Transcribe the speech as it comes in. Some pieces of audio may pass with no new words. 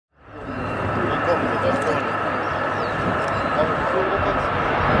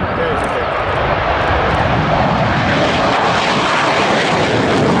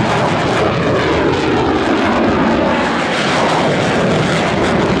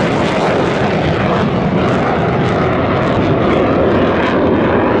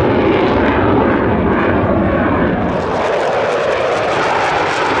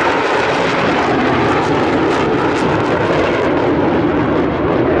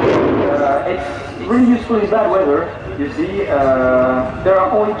really useful in bad weather. You see, there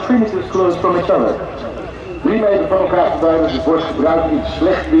are only 3 meters close from each other. 3 meter van elkaar verwijderd, dus wordt gebruikt in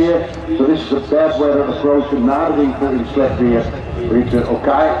slecht weer. Dat is de bad weather approach, een nadering voor in slecht weer, waarin ze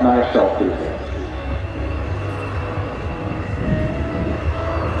elkaar naar zichzelf kunnen.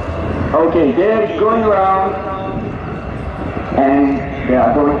 Okay, they're going around and they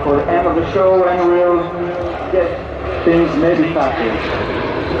are going for the end of the show and we'll get things maybe faster.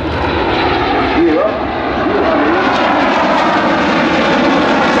 Gear up.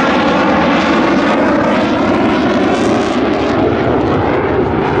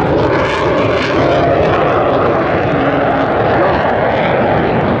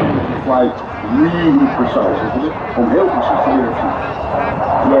 Like really precise, isn't it? Om heel precies te leren zien.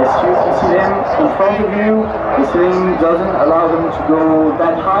 Yes, you see them in front of you. The ceiling doesn't allow them to go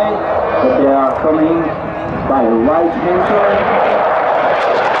that high, but they are coming by the right hand turn.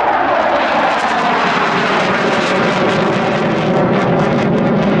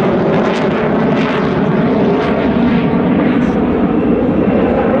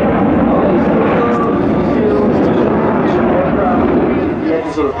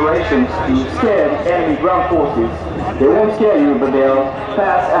 Operations to scare the enemy ground forces. They won't scare you, but they'll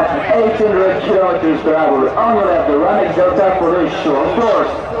pass at 800 kilometers per hour on your left, the Ramex Delta for the short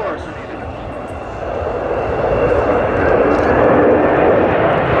course.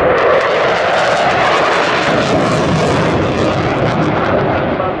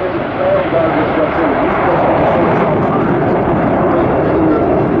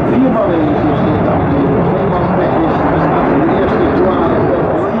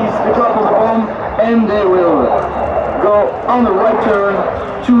 And they will go on the right turn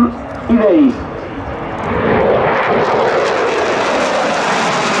to evade.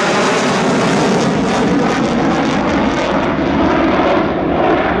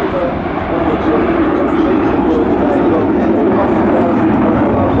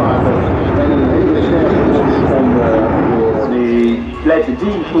 Letter D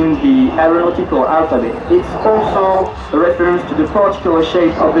in the aeronautical alphabet. It's also a reference to the particular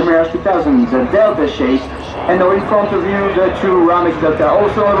shape of the Mirage 2000, the delta shape, and now in front of you the two Ramex Delta,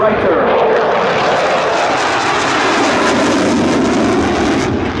 also a right turn.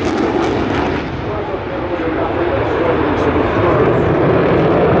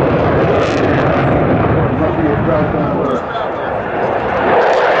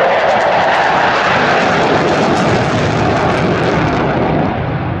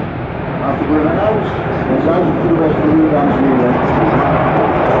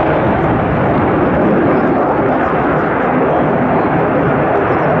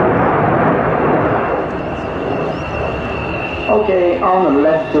 Okay, on the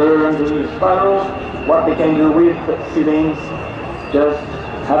left turn to the spiral, what they can do with ceilings, just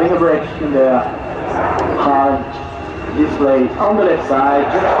having a break in the hard display on the left side,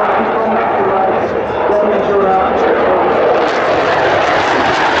 just from left to right, going to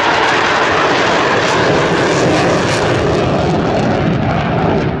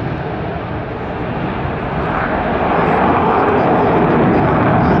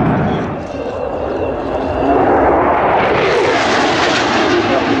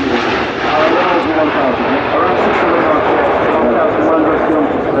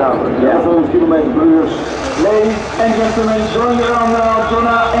Ladies and gentlemen, join around now,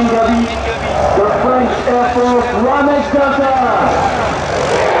 Jonah and Gabi, the French Air Force Ramex Delta.